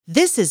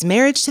This is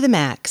Marriage to the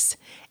Max,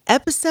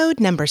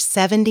 episode number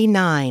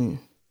 79.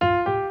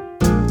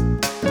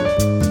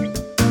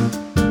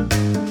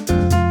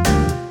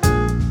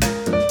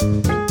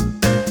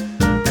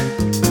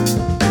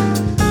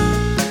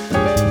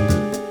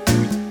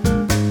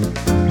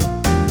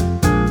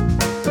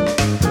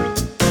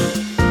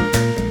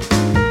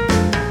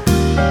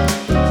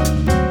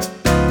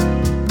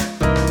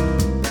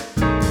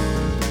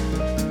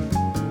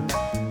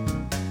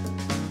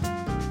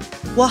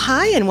 Well,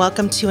 hi, and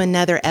welcome to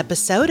another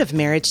episode of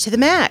Marriage to the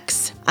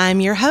Max. I'm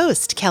your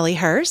host, Kelly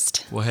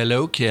Hurst. Well,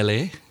 hello,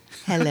 Kelly.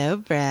 Hello,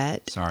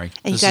 Brett. Sorry.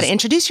 And you got to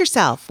introduce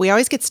yourself. We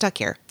always get stuck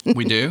here.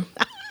 We do?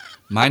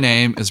 My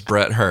name is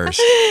Brett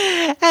Hurst.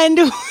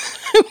 And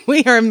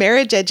we are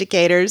marriage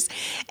educators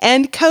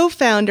and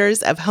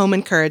co-founders of Home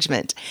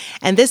Encouragement.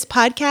 And this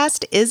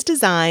podcast is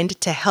designed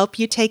to help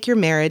you take your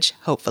marriage,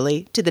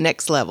 hopefully, to the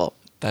next level.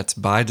 That's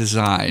by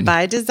design.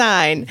 By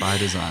design. By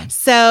design.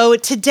 So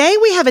today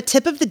we have a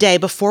tip of the day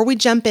before we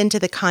jump into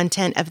the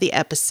content of the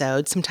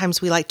episode.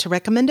 Sometimes we like to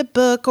recommend a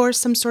book or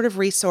some sort of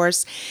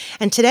resource.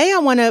 And today I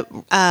want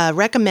to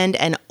recommend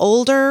an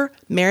older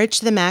Marriage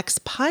to the Max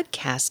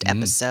podcast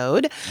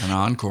episode. An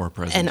encore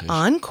presentation. An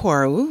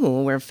encore.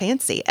 Ooh, we're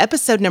fancy.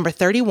 Episode number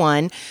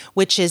 31,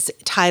 which is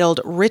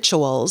titled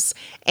Rituals.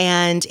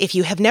 And if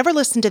you have never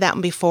listened to that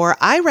one before,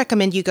 I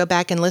recommend you go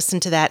back and listen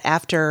to that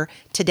after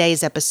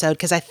today's episode,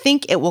 because I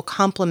think it will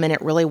complement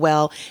it really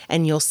well,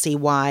 and you'll see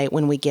why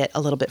when we get a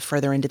little bit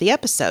further into the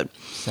episode.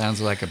 Sounds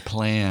like a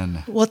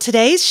plan. Well,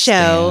 today's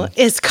show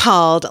is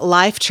called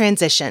Life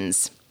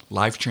Transitions.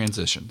 Life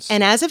Transitions.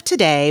 And as of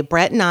today,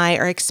 Brett and I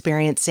are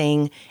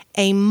experiencing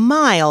a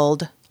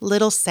mild,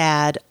 little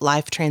sad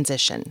life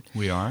transition.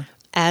 We are?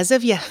 As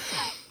of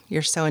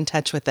you're so in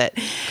touch with it.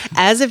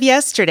 As of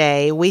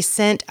yesterday, we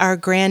sent our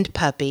grand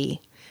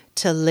puppy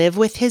to live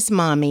with his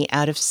mommy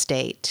out of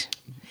state.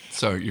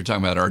 So you're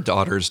talking about our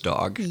daughter's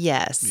dog.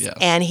 Yes.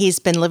 And he's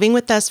been living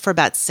with us for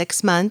about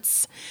 6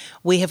 months.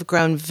 We have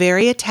grown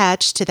very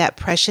attached to that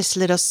precious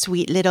little,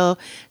 sweet little,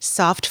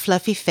 soft,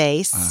 fluffy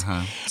face.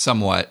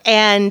 Somewhat.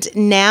 And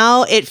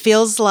now it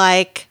feels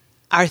like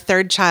our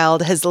third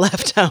child has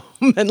left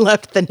home and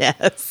left the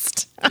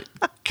nest.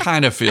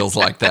 Kind of feels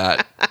like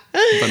that,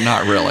 but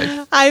not really.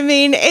 I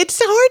mean,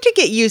 it's hard to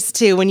get used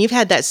to when you've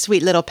had that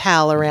sweet little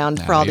pal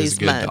around for all these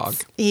months. Dog.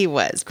 He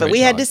was, but Great we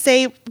had dog. to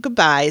say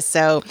goodbye.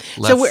 So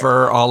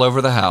fur all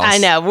over the house. I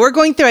know. We're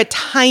going through a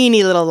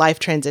tiny little life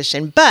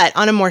transition. But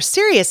on a more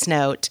serious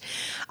note,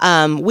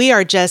 we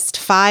are just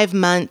 5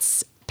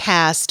 months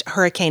past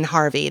Hurricane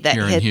Harvey that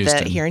hit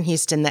here in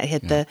Houston, that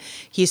hit the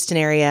Houston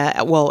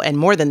area. Well, and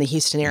more than the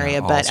Houston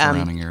area, but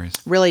surrounding areas.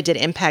 Really did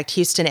impact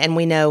Houston. And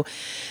we know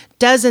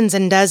dozens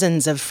and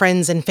dozens of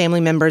friends and family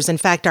members. In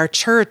fact, our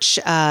church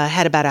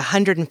had about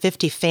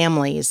 150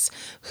 families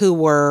who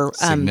were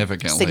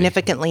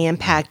significantly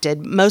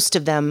impacted. Most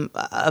of them,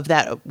 of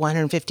that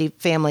 150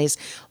 families,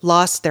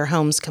 lost their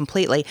homes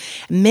completely.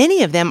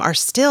 Many of them are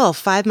still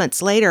 5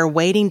 months later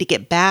waiting to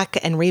get back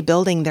and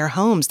rebuilding their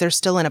homes. They're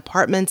still in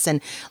apartments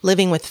and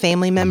living with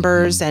family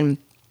members and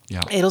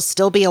it'll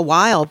still be a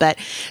while, but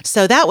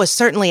so that was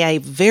certainly a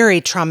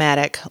very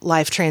traumatic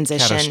life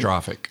transition.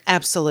 Catastrophic.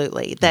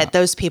 Absolutely. That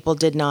those people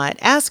did not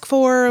ask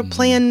for,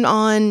 plan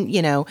on,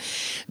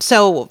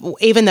 So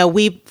even though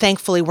we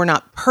thankfully were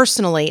not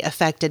personally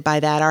affected by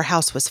that, our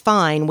house was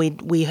fine.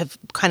 We have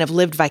kind of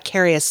lived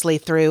vicariously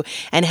through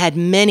and had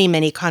many,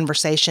 many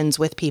conversations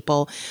with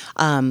people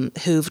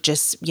who've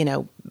just,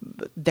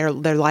 their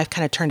life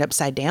kind of turned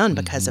upside down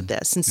because of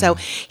this. And so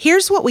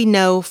here's what we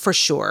know for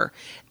sure,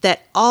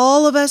 that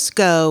all of us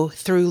go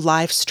through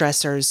life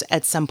stressors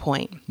at some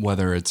point.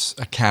 Whether it's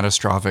a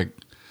catastrophic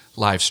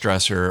life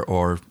stressor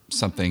or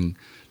something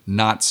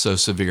not so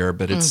severe,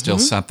 but it's still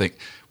something.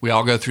 We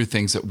all go through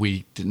things that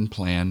we didn't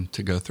plan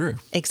to go through.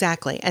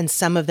 Exactly. And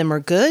some of them are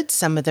good,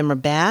 some of them are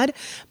bad,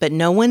 but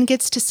no one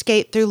gets to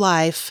skate through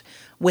life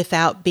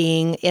without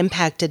being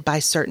impacted by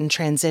certain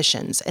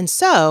transitions. And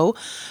so,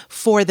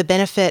 for the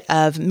benefit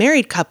of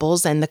married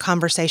couples and the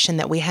conversation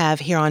that we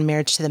have here on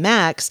Marriage to the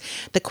Max,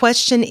 the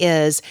question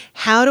is,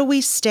 how do we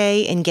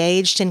stay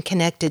engaged and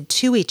connected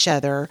to each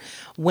other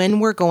when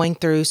we're going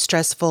through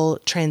stressful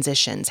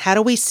transitions? How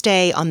do we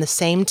stay on the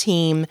same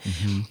team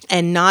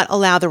and not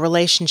allow the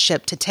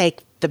relationship to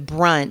take the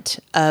brunt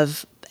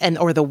of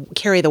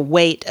carry the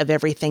weight of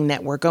everything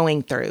that we're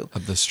going through?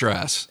 Of the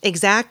stress.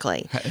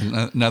 Exactly.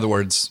 In other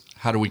words,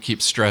 how do we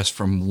keep stress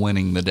from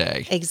winning the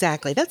day?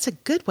 Exactly. That's a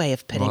good way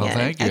of putting it.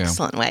 Thank you.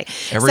 Excellent way.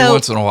 Every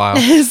once in a while.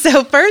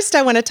 So first,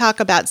 I want to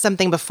talk about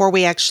something before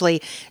we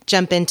actually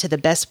jump into the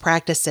best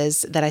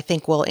practices that I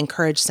think will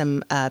encourage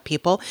some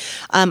people.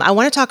 I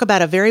want to talk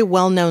about a very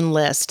well-known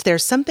list.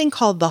 There's something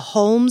called the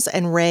Holmes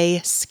and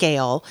Ray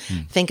scale.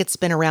 I think it's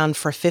been around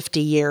for 50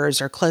 years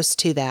or close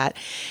to that.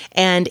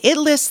 And it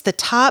lists the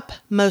top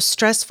most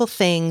stressful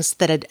things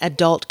that an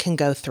adult can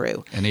go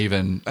through. And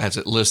even as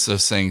it lists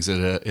those things,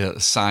 it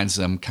assigns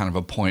assigns them kind of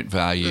a point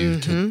value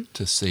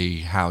to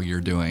see how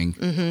you're doing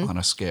on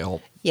a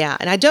scale. Yeah,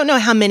 and I don't know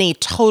how many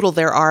total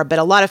there are, but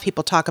a lot of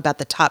people talk about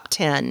the top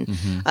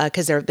 10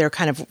 because they're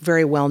kind of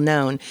very well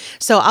known.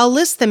 So I'll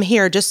list them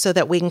here just so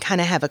that we can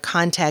kind of have a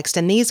context.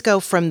 And these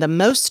go from the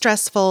most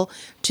stressful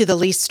to the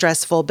least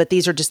stressful, but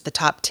these are just the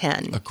top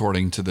 10.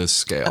 According to this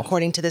scale.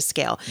 According to this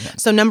scale. Yeah.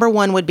 So number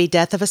 1 would be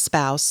death of a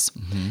spouse.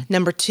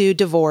 Number 2,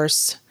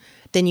 divorce.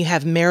 Then you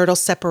have marital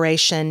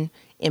separation,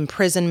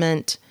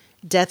 imprisonment,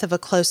 death of a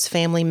close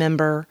family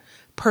member,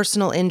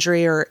 personal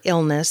injury or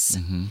illness,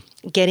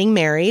 getting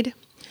married,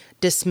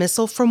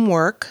 dismissal from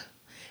work,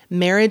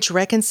 marriage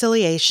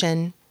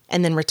reconciliation,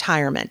 and then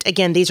retirement.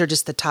 Again, these are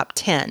just the top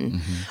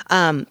 10.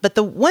 But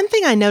the one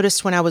thing I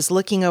noticed when I was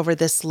looking over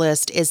this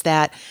list is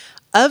that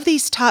of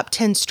these top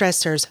 10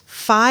 stressors,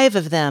 5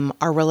 of them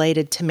are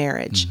related to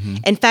marriage.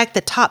 In fact,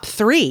 the top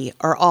 3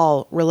 are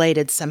all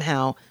related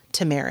somehow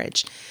to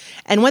marriage.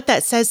 And what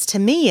that says to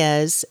me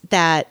is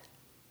that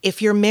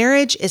if your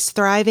marriage is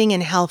thriving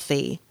and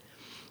healthy,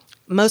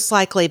 most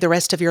likely the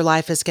rest of your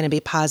life is going to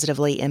be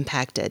positively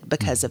impacted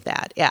because of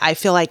that. Yeah, I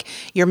feel like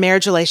your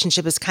marriage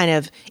relationship is kind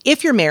of,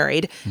 if you're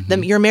married,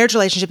 your marriage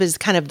relationship is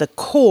kind of the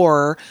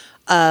core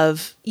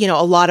of,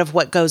 a lot of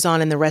what goes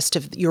on in the rest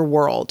of your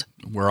world.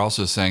 We're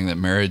also saying that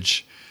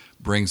marriage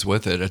brings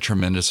with it a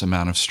tremendous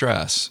amount of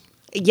stress.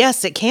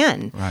 Yes, it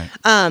can. Right.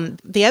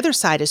 The other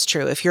side is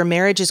true. If your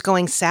marriage is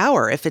going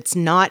sour, if it's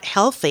not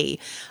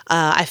healthy,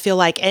 I feel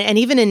like, and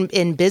even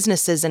in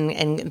businesses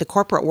and the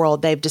corporate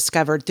world, they've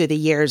discovered through the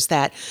years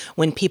that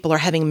when people are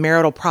having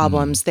marital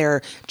problems,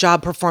 their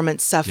job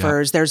performance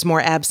suffers, there's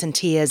more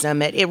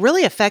absenteeism. It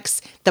really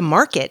affects the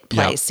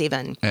marketplace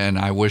even. And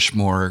I wish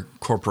more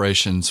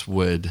corporations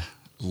would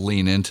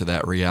lean into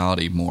that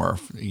reality more.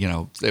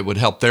 It would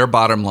help their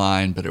bottom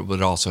line, but it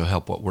would also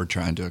help what we're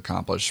trying to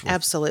accomplish.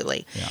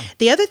 Absolutely. Yeah.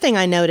 The other thing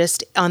I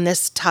noticed on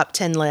this top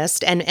 10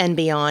 list and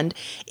beyond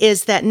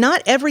is that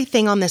not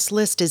everything on this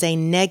list is a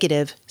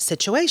negative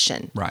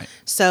situation. Right.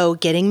 So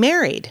getting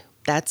married,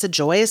 that's a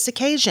joyous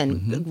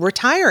occasion.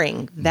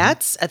 Retiring,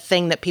 that's a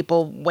thing that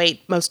people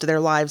wait most of their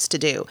lives to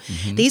do.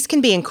 These can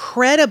be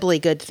incredibly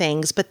good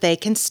things, but they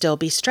can still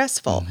be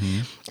stressful.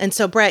 And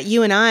so, Brett,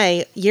 you and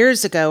I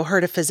years ago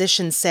heard a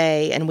physician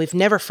say, and we've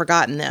never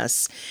forgotten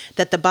this,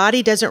 that the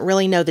body doesn't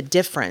really know the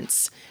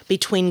difference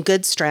between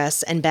good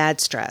stress and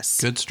bad stress.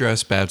 Good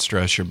stress, bad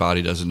stress, your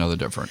body doesn't know the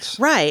difference.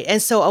 Right.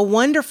 And so a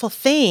wonderful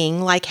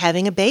thing like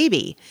having a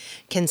baby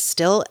can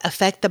still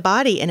affect the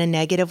body in a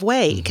negative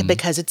way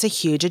because it's a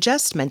huge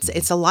adjustment.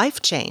 It's a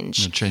life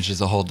change. It changes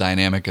the whole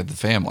dynamic of the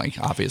family,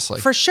 obviously.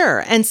 For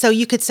sure. And so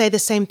you could say the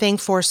same thing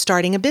for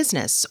starting a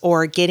business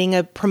or getting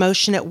a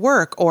promotion at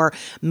work or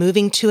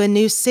moving to a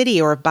new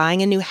city or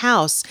buying a new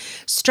house.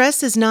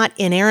 Stress is not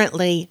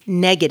inherently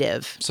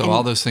negative. So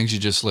all those things you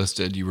just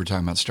listed, you were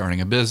talking about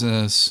starting a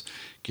business,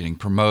 getting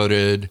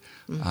promoted,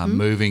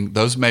 moving.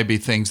 Those may be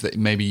things that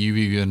maybe you've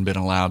even been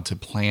allowed to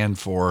plan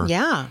for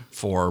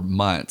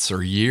months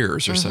or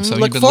years or so.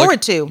 Look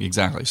forward to.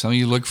 Exactly. Something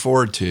you look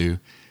forward to.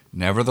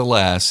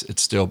 Nevertheless, it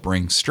still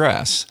brings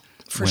stress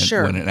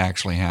when it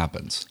actually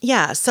happens.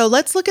 Yeah. So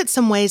let's look at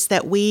some ways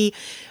that we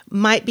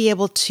might be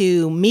able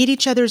to meet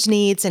each other's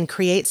needs and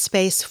create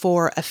space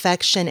for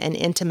affection and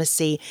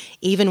intimacy,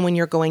 even when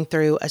you're going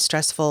through a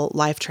stressful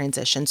life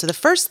transition. So the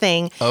first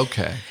thing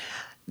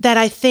that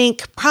I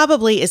think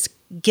probably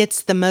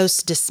gets the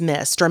most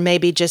dismissed or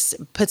maybe just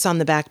puts on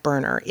the back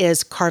burner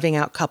is carving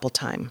out couple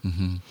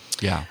time.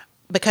 Yeah.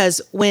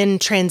 Because when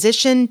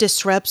transition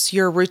disrupts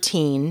your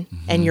routine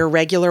and your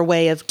regular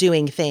way of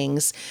doing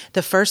things,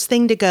 the first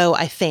thing to go,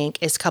 I think,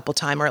 is couple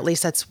time, or at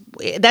least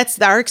that's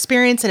our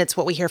experience, and it's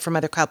what we hear from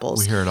other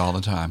couples. We hear it all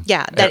the time.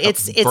 Yeah, that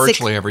it's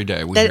virtually every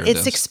day.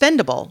 It's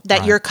expendable.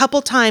 That your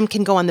couple time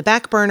can go on the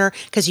back burner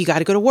because you got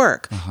to go to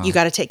work, you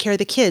got to take care of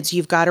the kids,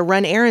 you've got to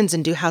run errands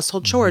and do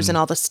household chores and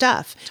all the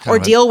stuff, or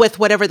deal with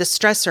whatever the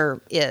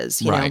stressor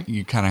is. You know?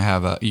 You kind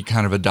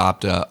of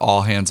adopt a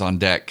all hands on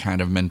deck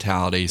kind of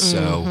mentality.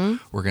 So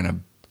we're going to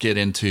get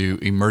into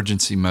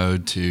emergency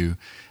mode to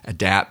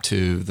adapt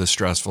to the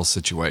stressful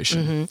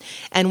situation.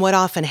 And what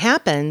often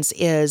happens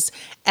is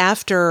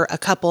after a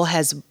couple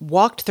has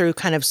walked through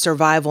kind of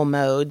survival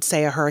mode,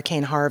 say a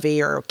Hurricane Harvey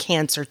or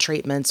cancer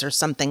treatments or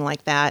something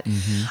like that,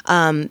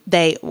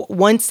 they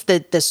once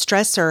the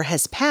stressor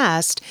has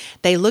passed,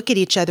 they look at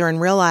each other and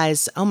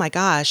realize, oh my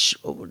gosh,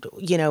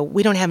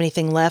 we don't have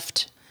anything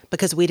left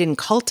because we didn't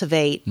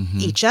cultivate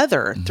each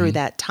other through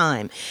that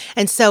time.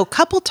 And so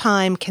couple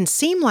time can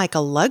seem like a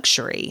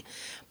luxury,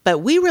 but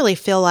we really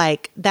feel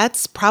like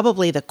that's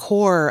probably the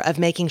core of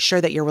making sure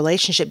that your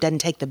relationship doesn't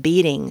take the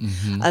beating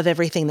of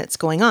everything that's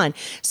going on.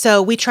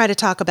 So we try to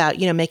talk about,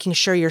 making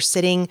sure you're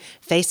sitting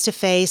face to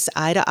face,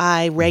 eye to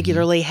eye,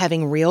 regularly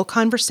having real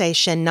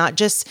conversation, not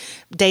just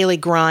daily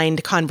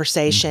grind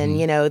conversation,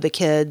 the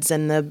kids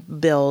and the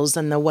bills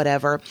and the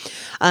whatever.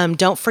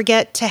 Don't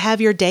forget to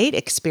have your date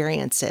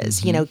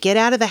experiences, get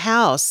out of the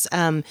house.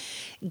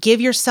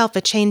 give yourself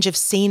a change of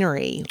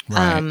scenery.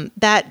 Right.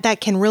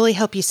 That can really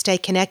help you stay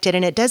connected.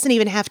 And it doesn't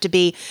even have to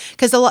be,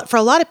 because for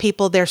a lot of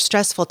people, their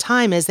stressful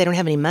time is they don't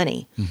have any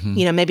money.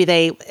 Maybe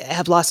they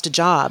have lost a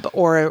job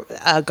or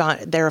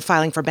they're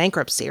filing for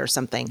bankruptcy or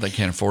something. They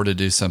can't afford to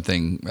do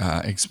something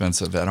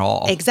expensive at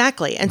all.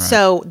 Exactly. And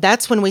so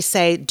that's when we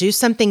say, do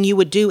something you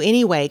would do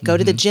anyway. Go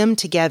to the gym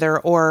together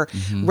or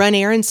run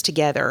errands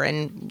together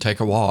and take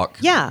a walk.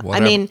 Yeah.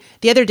 Whatever. I mean,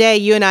 the other day,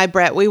 you and I,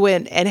 Brett, we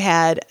went and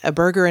had a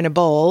burger in a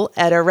bowl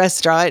at a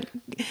restaurant.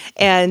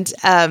 And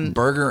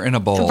burger in a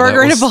bowl.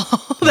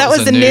 That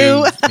was a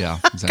new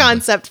exactly.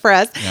 concept for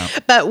us. Yeah.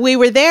 But we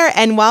were there,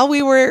 and while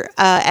we were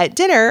at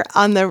dinner,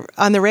 on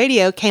the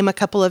radio came a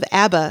couple of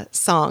ABBA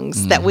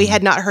songs that we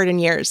had not heard in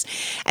years.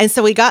 And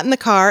so we got in the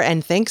car,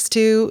 and thanks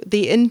to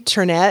the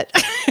internet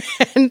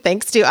and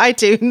thanks to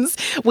iTunes,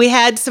 we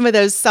had some of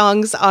those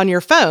songs on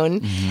your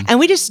phone, and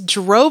we just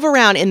drove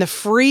around in the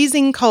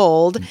freezing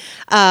cold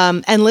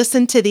and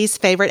listened to these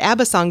favorite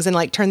ABBA songs and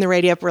like turned the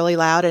radio up really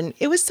loud, and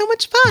it was so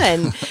much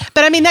fun.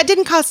 But I mean, that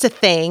didn't cost a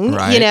thing,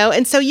 right. you know,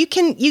 and so you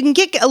can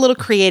get a little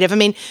creative. I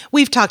mean,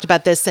 we've talked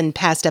about this in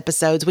past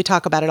episodes. We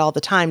talk about it all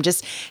the time.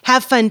 Just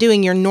have fun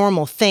doing your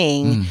normal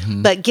thing,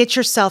 but get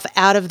yourself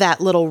out of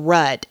that little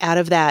rut, out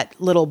of that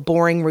little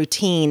boring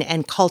routine,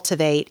 and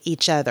cultivate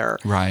each other.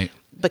 Right.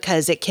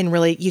 Because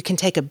you can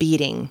take a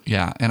beating.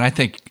 Yeah. And I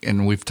think,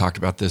 and we've talked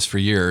about this for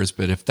years,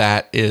 but if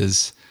that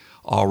is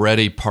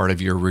already part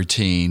of your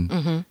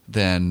routine,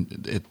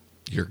 then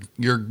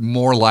you're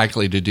more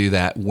likely to do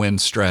that when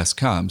stress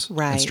comes.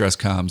 Right. And stress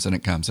comes and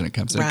it comes and it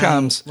comes and right. it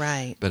comes.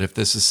 Right. But if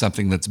this is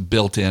something that's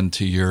built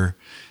into your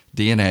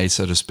DNA,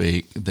 so to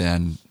speak,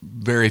 then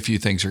very few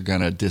things are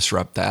going to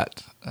disrupt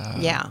that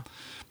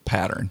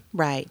pattern.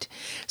 Right.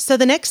 So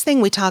the next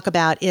thing we talk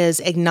about is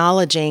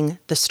acknowledging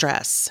the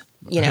stress.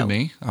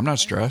 Me? I'm not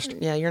stressed.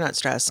 Yeah, you're not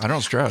stressed. I don't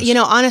stress. You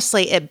know,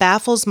 honestly, it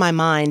baffles my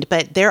mind,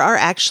 but there are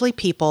actually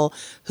people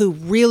who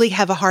really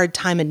have a hard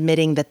time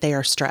admitting that they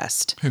are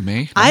stressed. Who,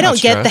 me? I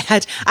don't get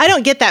that. I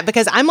don't get that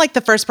because I'm like the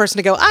first person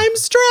to go, I'm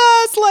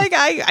stressed. Like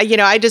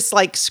I just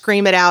like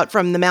scream it out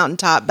from the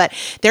mountaintop. But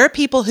there are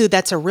people who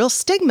that's a real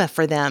stigma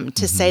for them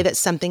to say that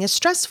something is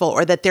stressful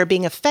or that they're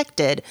being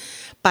affected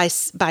by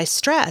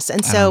stress.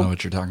 And so I don't know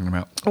what you're talking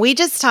about. We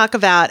just talk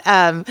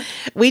about,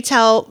 we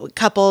tell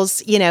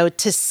couples,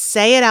 to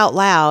say it out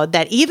loud,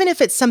 that even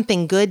if it's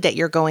something good that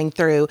you're going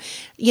through,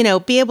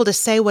 be able to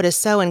say what is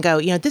so and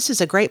go, this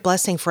is a great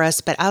blessing for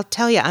us, but I'll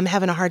tell you, I'm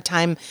having a hard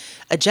time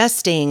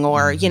adjusting,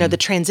 or, the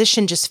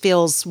transition just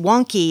feels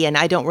wonky and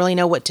I don't really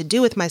know what to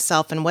do with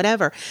myself and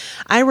whatever.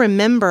 I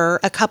remember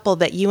a couple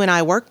that you and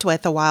I worked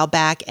with a while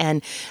back,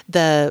 and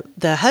the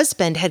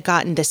husband had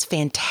gotten this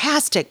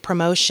fantastic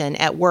promotion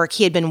at work.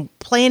 He had been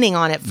planning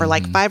on it for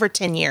like 5 or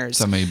 10 years.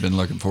 Something you've been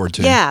looking forward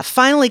to. Yeah,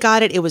 finally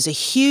got it. It was a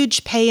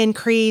huge pay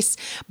increase,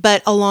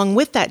 but along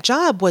with that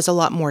job was a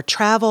lot more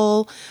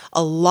travel,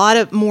 a lot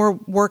of more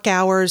work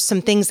hours,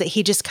 some things that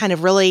he just kind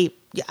of really,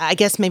 I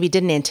guess, maybe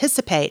didn't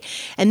anticipate.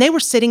 And they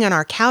were sitting on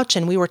our couch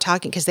and we were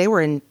talking because they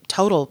were in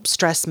total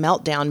stress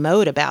meltdown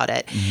mode about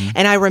it.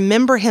 And I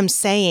remember him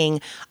saying,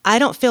 I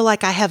don't feel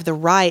like I have the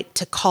right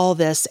to call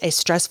this a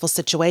stressful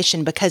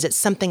situation because it's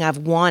something I've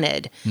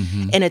wanted.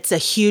 And it's a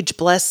huge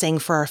blessing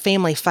for our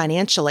family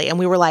financially. And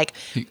we were like,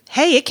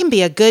 hey, it can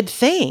be a good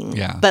thing.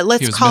 Yeah. But let's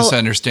he was call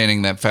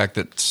misunderstanding that fact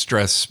that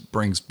stress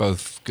brings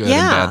both good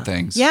and bad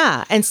things.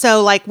 Yeah. And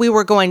so like we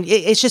were going,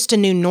 it's just a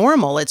new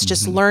normal. It's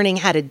just learning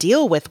how to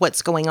deal with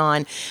what's going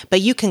on. But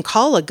you can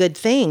call a good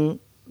thing,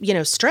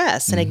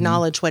 stress, and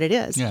acknowledge what it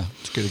is. Yeah,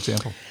 it's a good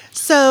example.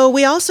 So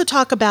we also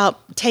talk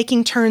about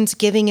taking turns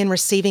giving and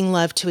receiving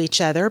love to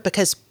each other,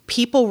 because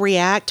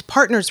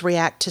partners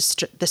react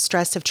to the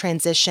stress of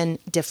transition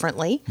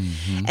differently.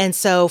 And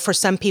so for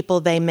some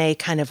people, they may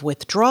kind of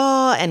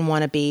withdraw and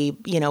want to be,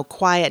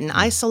 quiet and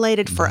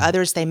isolated. For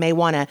others, they may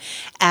want to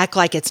act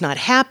like it's not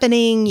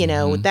happening,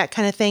 that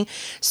kind of thing.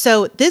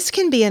 So this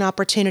can be an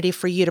opportunity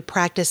for you to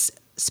practice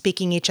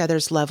speaking each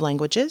other's love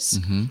languages.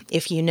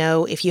 If you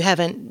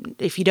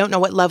don't know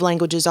what love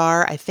languages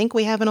are, I think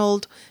we have an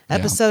old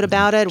episode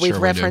about it. We've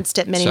referenced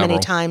it many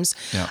times.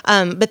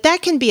 But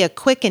that can be a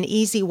quick and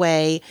easy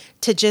way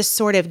to just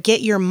sort of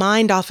get your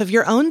mind off of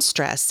your own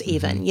stress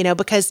even,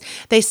 because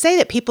they say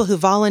that people who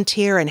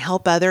volunteer and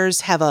help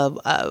others have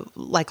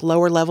like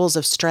lower levels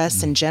of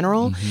stress in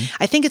general.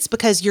 I think it's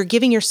because you're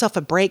giving yourself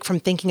a break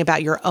from thinking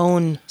about your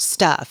own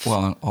stuff.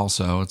 Well,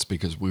 also it's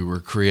because we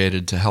were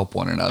created to help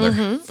one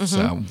another.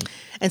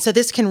 And so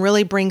this can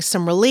really bring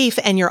some relief,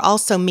 and you're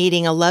also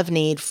meeting a love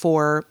need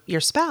for your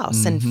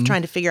spouse and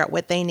trying to figure out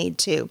what they need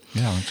too.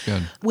 Yeah, that's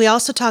good. We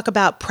also talk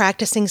about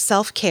practicing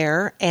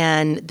self-care,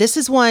 and this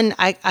is one,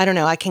 I don't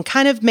know, I can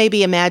kind of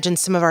maybe imagine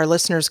some of our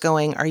listeners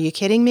going, are you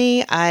kidding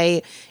me?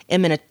 I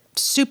am in a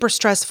super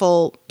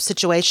stressful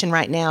situation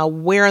right now.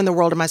 Where in the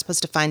world am I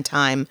supposed to find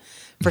time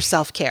for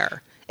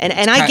self-care?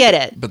 And I get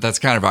it. But that's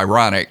kind of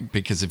ironic,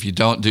 because if you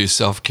don't do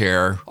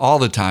self-care all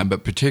the time,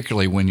 but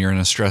particularly when you're in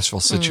a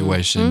stressful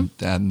situation,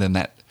 then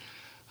that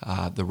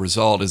the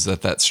result is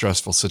that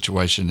stressful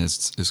situation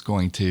is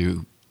going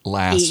to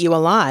last. Eat you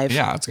alive.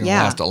 Yeah, it's going to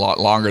last a lot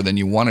longer than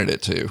you wanted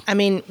it to. I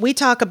mean, we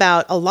talk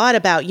a lot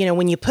about,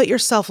 when you put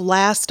yourself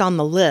last on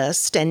the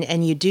list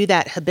and you do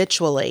that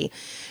habitually,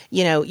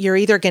 you're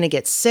either going to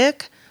get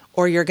sick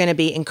or you're going to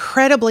be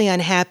incredibly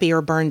unhappy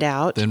or burned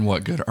out. Then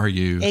what good are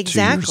you to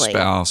your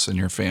spouse and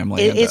your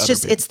family?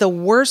 It's the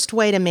worst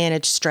way to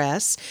manage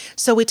stress.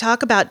 So we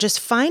talk about just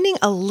finding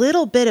a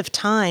little bit of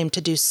time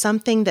to do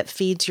something that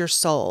feeds your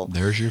soul.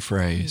 There's your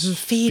phrase.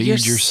 Feed your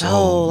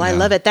soul. Yeah. I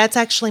love it. That's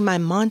actually my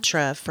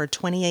mantra for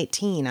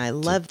 2018. I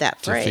love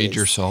that phrase. To feed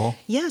your soul?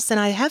 Yes,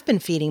 and I have been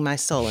feeding my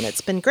soul, and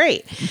it's been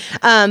great.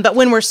 But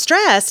when we're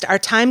stressed, our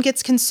time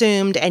gets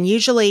consumed, and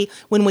usually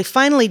when we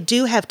finally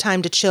do have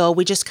time to chill,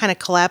 we just kind of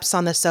collapse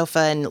on the sofa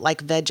and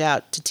veg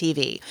out to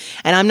TV.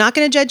 And I'm not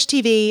going to judge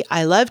TV.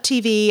 I love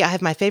TV. I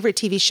have my favorite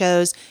TV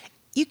shows.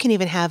 You can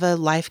even have a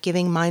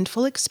life-giving,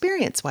 mindful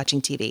experience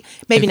watching TV.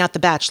 Maybe not The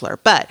Bachelor,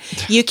 but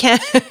you can,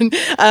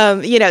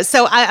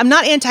 so I'm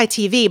not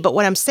anti-TV, but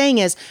what I'm saying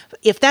is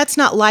if that's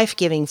not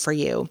life-giving for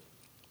you,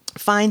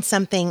 find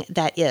something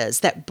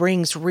that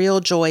brings real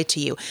joy to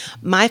you.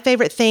 My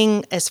favorite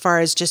thing as far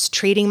as just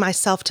treating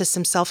myself to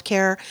some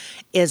self-care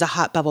is a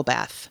hot bubble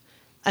bath.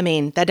 I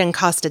mean, that doesn't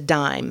cost a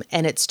dime,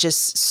 and it's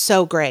just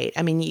so great.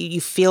 I mean, you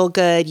feel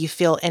good, you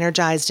feel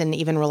energized and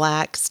even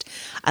relaxed.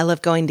 I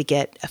love going to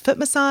get a foot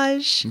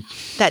massage.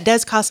 That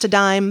does cost a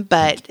dime,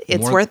 but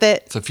it's worth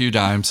it. It's a few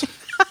dimes.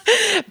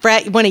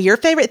 Brett, one of your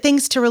favorite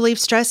things to relieve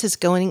stress is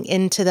going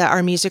into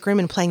our music room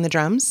and playing the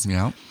drums.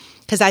 Yeah.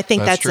 Because I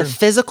think that's true. A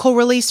physical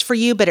release for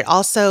you, but it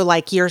also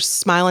you're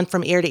smiling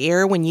from ear to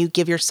ear when you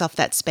give yourself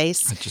that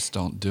space. I just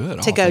don't do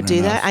it to go do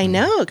enough. that. I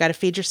know, got to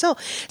feed your soul.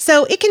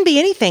 So it can be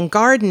anything: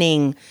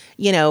 gardening,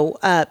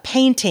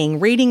 painting,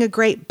 reading a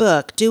great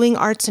book, doing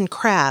arts and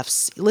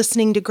crafts,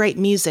 listening to great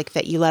music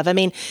that you love. I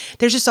mean,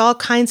 there's just all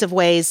kinds of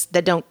ways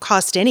that don't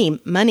cost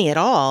any money at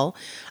all.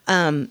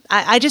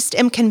 I just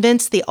am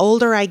convinced the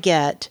older I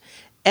get,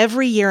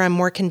 every year I'm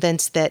more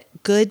convinced that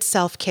good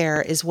self-care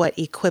is what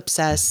equips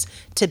us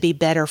to be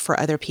better for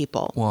other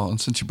people. Well, and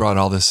since you brought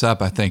all this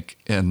up, I think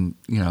in,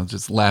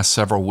 just the last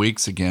several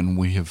weeks again,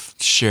 we have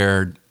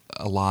shared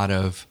a lot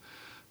of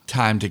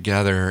time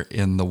together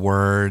in the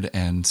Word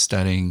and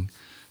studying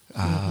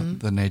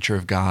the nature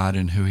of God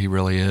and who He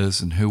really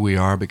is and who we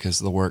are because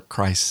of the work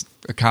Christ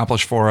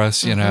accomplished for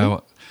us,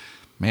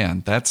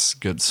 Man, that's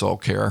good soul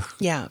care.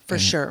 Yeah, for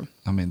sure.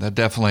 I mean, that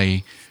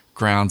definitely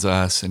grounds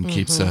us and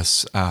keeps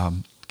us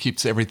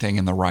keeps everything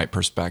in the right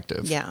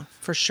perspective. Yeah,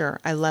 for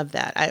sure. I love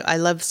that. I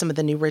love some of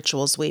the new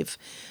rituals we've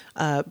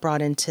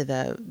brought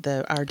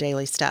into our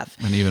daily stuff.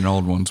 And even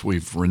old ones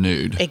we've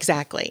renewed.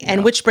 Exactly. Yeah.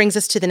 And which brings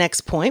us to the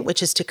next point,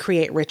 which is to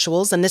create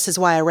rituals. And this is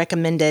why I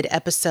recommended the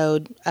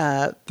episode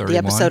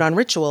on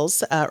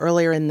rituals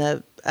earlier in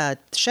the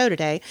show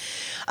today,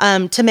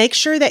 to make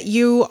sure that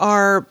you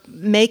are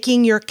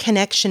making your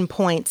connection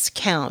points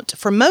count.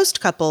 For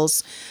most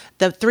couples,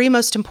 the 3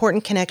 most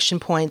important connection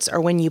points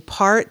are when you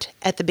part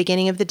at the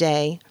beginning of the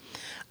day,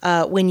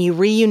 when you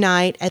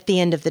reunite at the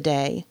end of the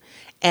day,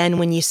 and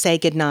when you say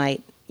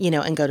goodnight,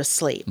 and go to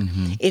sleep.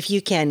 Mm-hmm. If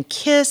you can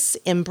kiss,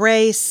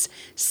 embrace,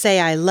 say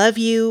I love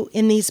you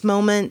in these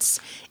moments,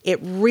 it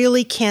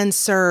really can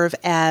serve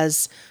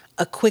as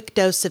a quick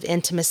dose of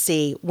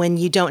intimacy when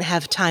you don't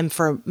have time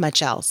for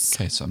much else.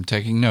 Okay, so I'm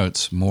taking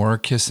notes. More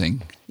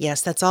kissing.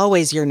 Yes, that's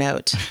always your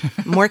note.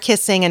 More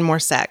kissing and more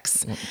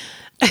sex.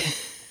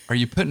 Are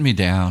you putting me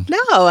down?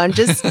 No,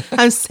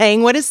 I'm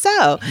saying what is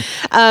so.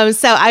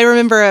 So I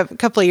remember a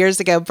couple of years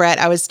ago, Brett,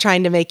 I was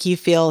trying to make you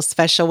feel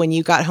special when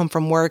you got home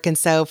from work. And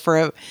so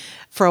for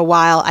a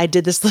while, I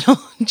did this little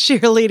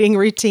cheerleading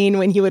routine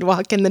when you would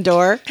walk in the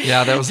door.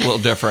 Yeah, that was a little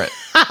different.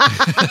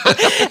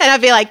 And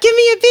I'd be like, give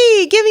me a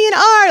B, give me an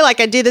R. Like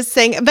I do this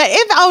thing, but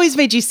it always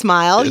made you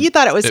smile. You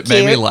thought it was cute. It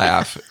made me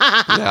laugh.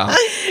 Yeah.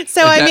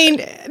 So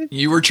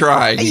you were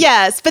trying.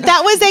 Yes, but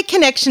that was a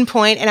connection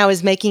point and I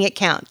was making it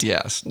count.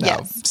 Yes. No,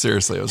 yes.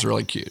 Seriously, it was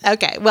really cute.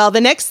 Okay. Well,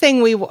 the next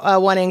thing we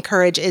want to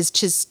encourage is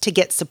just to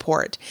get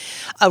support.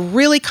 A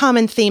really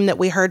common theme that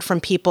we heard from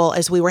people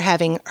as we were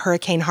having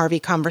Hurricane Harvey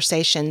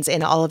conversations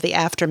in all of the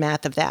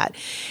aftermath of that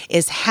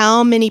is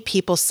how many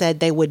people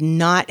said they would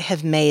not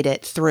have made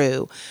it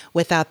through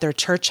without their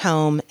church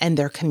home and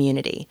their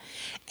community.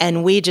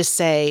 And we just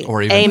say,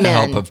 or even amen.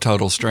 The help of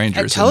total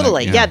strangers.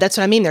 Totally. Yeah, that's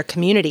what I mean. Their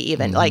community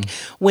even. Mm-hmm. Like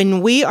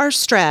when we are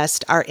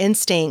stressed, our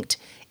instinct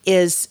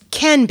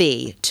can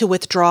be to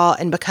withdraw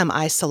and become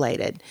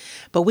isolated.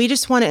 But we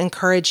just want to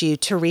encourage you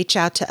to reach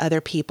out to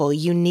other people.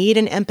 You need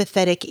an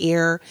empathetic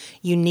ear.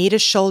 You need a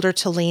shoulder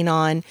to lean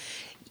on.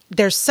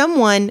 There's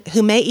someone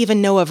who may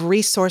even know of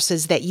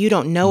resources that you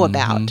don't know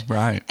about.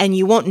 Right. And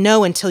you won't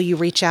know until you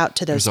reach out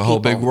to those people. There's a whole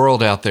big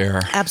world out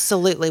there.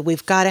 Absolutely.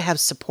 We've got to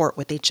have support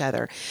with each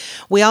other.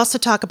 We also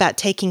talk about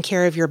taking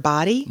care of your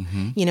body.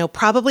 Mm-hmm.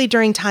 Probably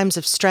during times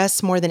of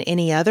stress more than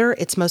any other,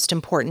 it's most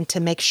important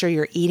to make sure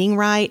you're eating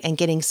right and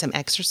getting some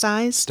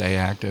exercise. Stay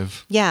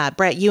active. Yeah.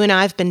 Brett, you and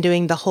I have been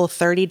doing the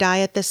Whole30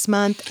 diet this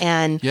month.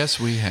 And yes,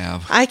 we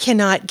have. I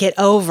cannot get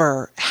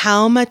over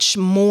how much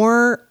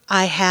more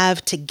I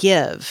have to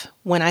give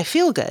when I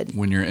feel good.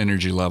 When your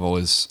energy level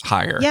is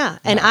higher. Yeah.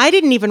 And I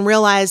didn't even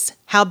realize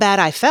how bad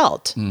I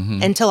felt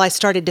until I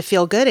started to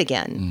feel good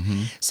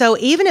again. So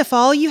even if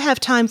all you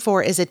have time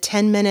for is a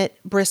 10-minute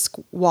brisk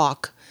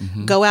walk,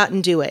 go out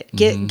and do it.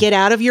 Get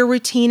out of your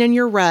routine and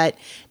your rut.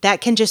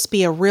 That can just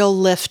be a real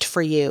lift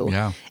for you.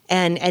 Yeah.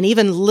 And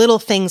even little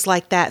things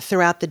like that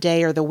throughout the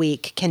day or the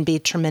week can be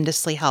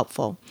tremendously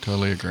helpful.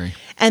 Totally agree.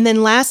 And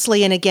then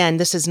lastly, and again,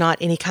 this is not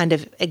any kind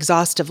of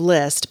exhaustive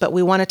list, but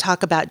we want to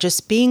talk about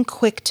just being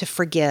quick to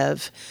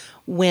forgive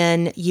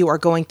when you are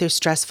going through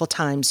stressful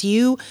times.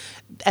 You,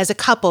 as a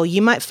couple,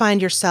 you might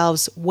find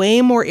yourselves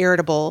way more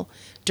irritable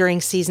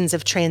during seasons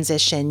of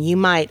transition. You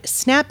might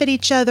snap at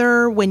each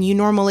other when you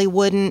normally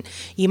wouldn't.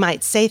 You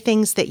might say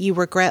things that you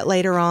regret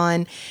later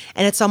on.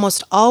 And it's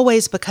almost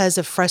always because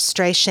of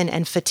frustration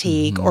and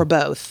fatigue or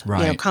both,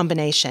 right.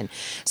 Combination.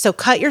 So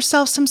cut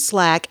yourself some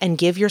slack and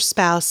give your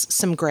spouse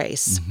some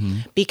grace.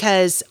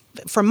 Because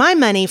for my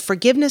money,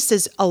 forgiveness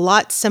is a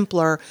lot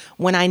simpler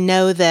when I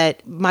know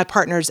that my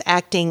partner's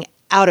acting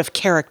out of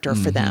character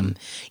for them.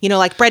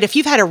 Like Brett, if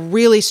you've had a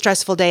really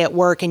stressful day at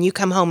work and you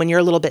come home and you're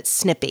a little bit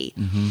snippy,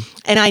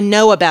 and I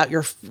know about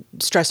your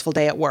stressful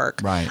day at work,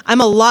 right. I'm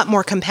a lot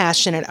more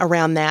compassionate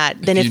around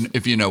that than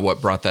if you know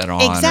what brought that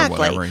on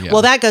exactly. or whatever. Yeah.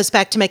 Well, that goes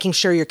back to making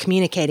sure you're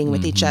communicating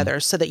with each other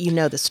so that you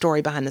know the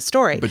story behind the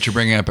story. But you're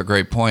bringing up a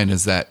great point,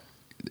 is that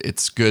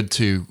it's good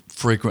to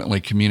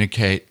frequently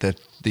communicate that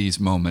these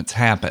moments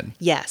happen.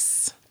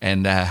 Yes.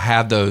 And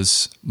have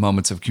those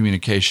moments of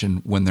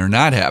communication when they're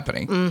not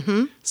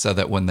happening, so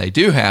that when they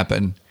do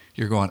happen,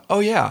 you're going,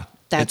 oh, yeah,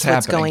 that's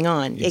what's happening. Going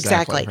on.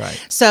 Exactly.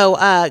 Right. So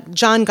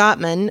John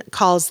Gottman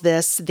calls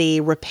this the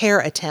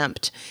repair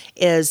attempt.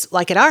 Is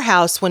like at our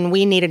house, when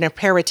we need a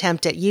repair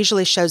attempt, it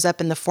usually shows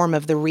up in the form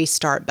of the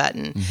restart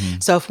button.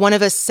 So if one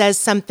of us says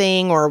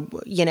something or,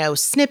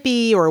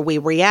 snippy, or we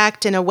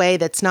react in a way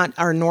that's not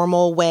our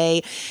normal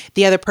way,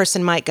 the other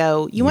person might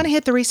go, you want to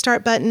hit the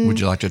restart button? Would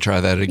you like to try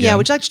that again? Yeah,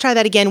 would you like to try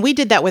that again? We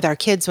did that with our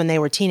kids when they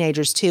were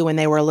teenagers too, when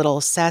they were a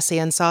little sassy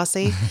and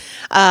saucy.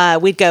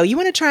 We'd go, you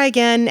want to try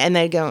again? And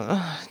they'd go,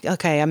 oh,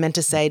 okay, I meant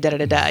to say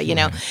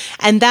da-da-da-da,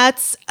 And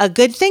that's a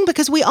good thing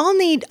because we all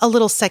need a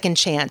little second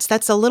chance.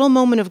 That's a little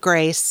moment of grace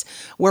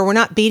where we're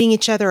not beating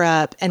each other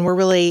up and we're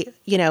really,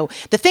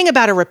 the thing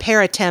about a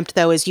repair attempt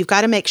though is you've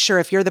got to make sure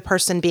if you're the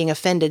person being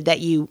offended that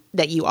you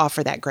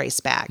offer that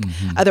grace back.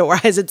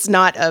 Otherwise it's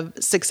not a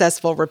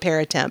successful repair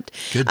attempt.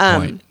 Good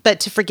point. But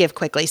to forgive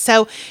quickly.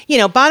 So,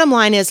 bottom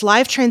line is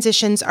life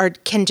transitions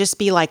can just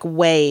be like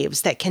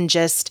waves that can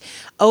just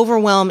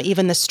overwhelm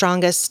even the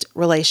strongest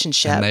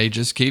relationship. And they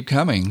just keep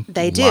coming.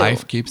 They do.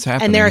 Life keeps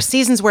happening. And there are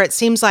seasons where it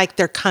seems like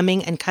they're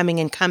coming and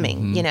coming and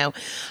coming.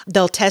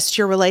 They'll test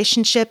your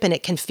relationship and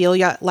it can feel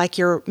like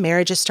your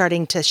marriage is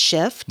starting to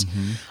shift.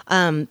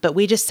 But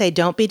we just say,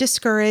 don't be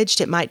discouraged.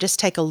 It might just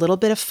take a little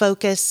bit of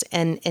focus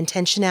and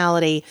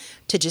intentionality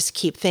to just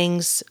keep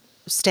things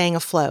staying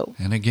afloat.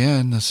 And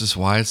again, this is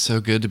why it's so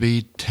good to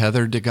be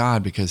tethered to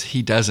God, because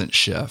He doesn't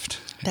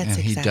shift. That's and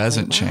exactly He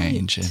doesn't right.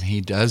 change, and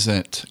He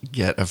doesn't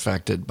get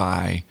affected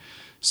by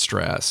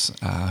stress.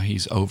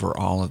 He's over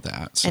all of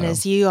that. So. And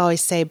as you always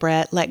say,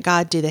 Brett, let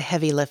God do the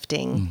heavy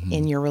lifting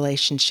in your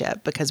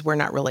relationship, because we're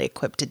not really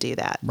equipped to do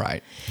that.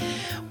 Right.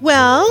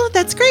 Well,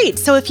 that's great.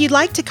 So if you'd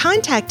like to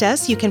contact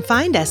us, you can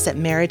find us at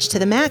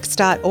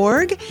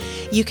marriagetothemax.org.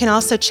 You can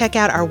also check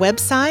out our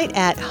website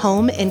at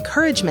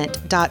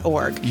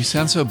homeencouragement.org. You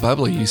sound so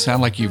bubbly. You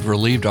sound like you've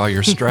relieved all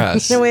your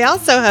stress. And we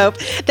also hope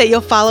that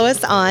you'll follow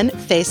us on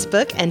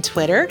Facebook and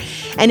Twitter.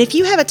 And if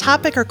you have a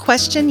topic or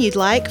question you'd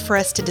like for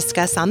us to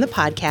discuss on the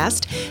podcast,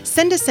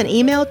 send us an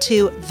email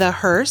to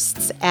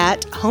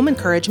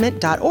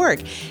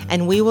thehursts@homeencouragement.org,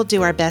 and we will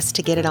do our best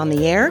to get it on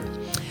the air.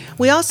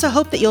 We also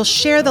hope that you'll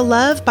share the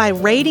love by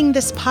rating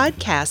this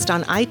podcast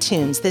on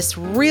iTunes. This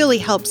really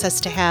helps us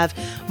to have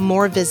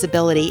more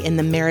visibility in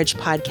the marriage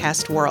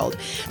podcast world.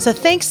 So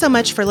thanks so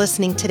much for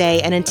listening today.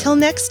 And until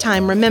next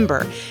time,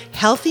 remember,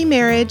 healthy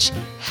marriage,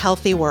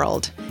 healthy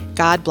world.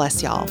 God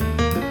bless y'all.